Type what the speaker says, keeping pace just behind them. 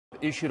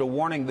issued a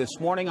warning this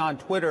morning on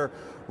Twitter,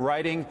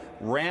 writing,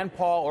 Rand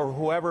Paul or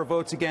whoever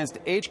votes against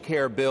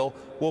H-Care bill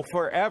will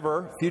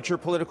forever, future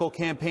political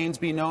campaigns,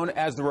 be known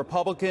as the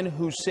Republican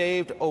who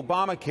saved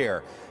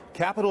Obamacare.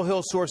 Capitol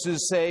Hill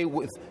sources say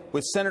with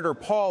Senator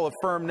Paul a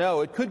firm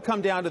no, it could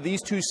come down to these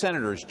two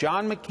senators,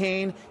 John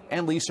McCain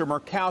and Lisa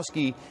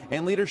Murkowski,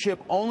 and leadership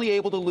only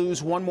able to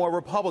lose one more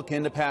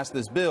Republican to pass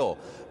this bill.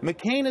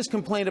 McCain has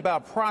complained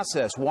about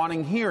process,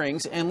 wanting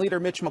hearings, and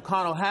Leader Mitch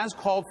McConnell has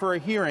called for a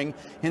hearing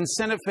in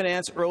Senate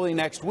Finance early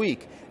next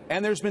week.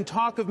 And there's been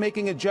talk of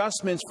making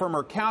adjustments for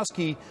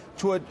Murkowski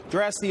to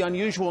address the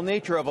unusual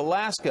nature of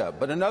Alaska,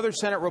 but another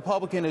Senate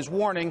Republican is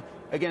warning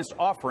against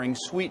offering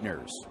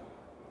sweeteners.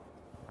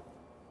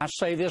 I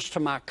say this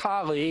to my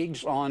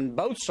colleagues on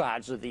both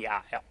sides of the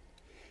aisle.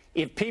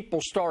 If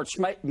people start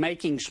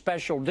making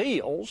special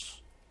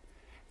deals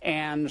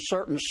and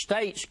certain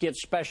states get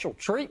special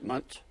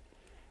treatment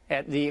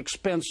at the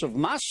expense of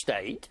my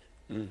state,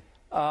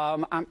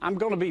 I'm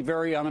going to be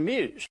very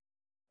unamused.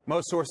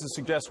 Most sources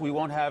suggest we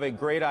won't have a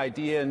great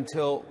idea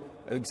until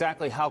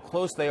exactly how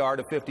close they are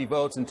to 50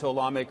 votes until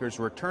lawmakers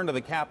return to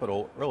the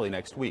Capitol early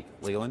next week.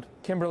 Leland?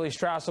 Kimberly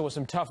Strassel with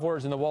some tough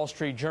words in the Wall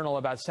Street Journal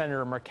about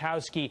Senator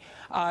Murkowski.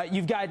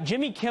 You've got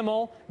Jimmy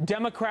Kimmel,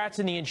 Democrats,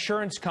 and the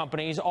insurance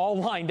companies all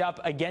lined up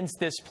against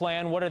this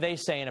plan. What are they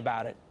saying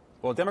about it?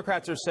 Well,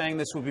 Democrats are saying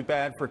this would be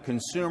bad for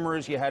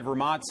consumers. You had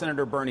Vermont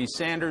Senator Bernie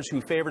Sanders, who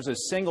favors a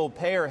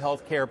single-payer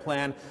health care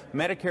plan,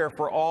 Medicare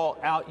for All,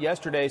 out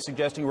yesterday,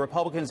 suggesting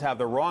Republicans have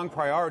the wrong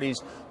priorities,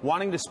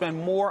 wanting to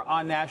spend more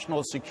on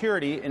national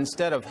security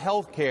instead of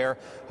health care.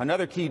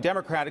 Another key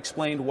Democrat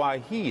explained why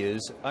he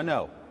is a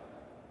no.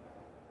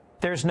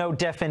 There's no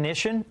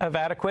definition of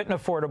adequate and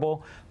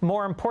affordable.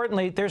 More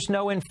importantly, there's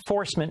no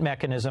enforcement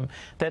mechanism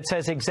that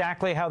says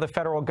exactly how the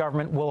federal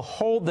government will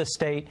hold the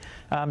state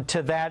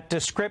to that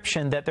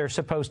description that they're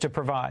supposed to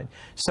provide.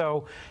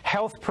 So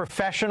health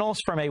professionals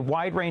from a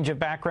wide range of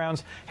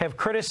backgrounds have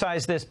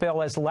criticized this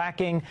bill as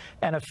lacking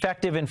an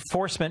effective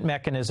enforcement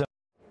mechanism.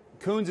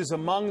 Coons is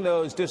among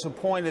those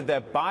disappointed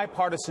that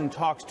bipartisan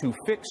talks to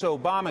fix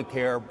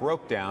Obamacare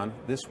broke down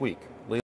this week.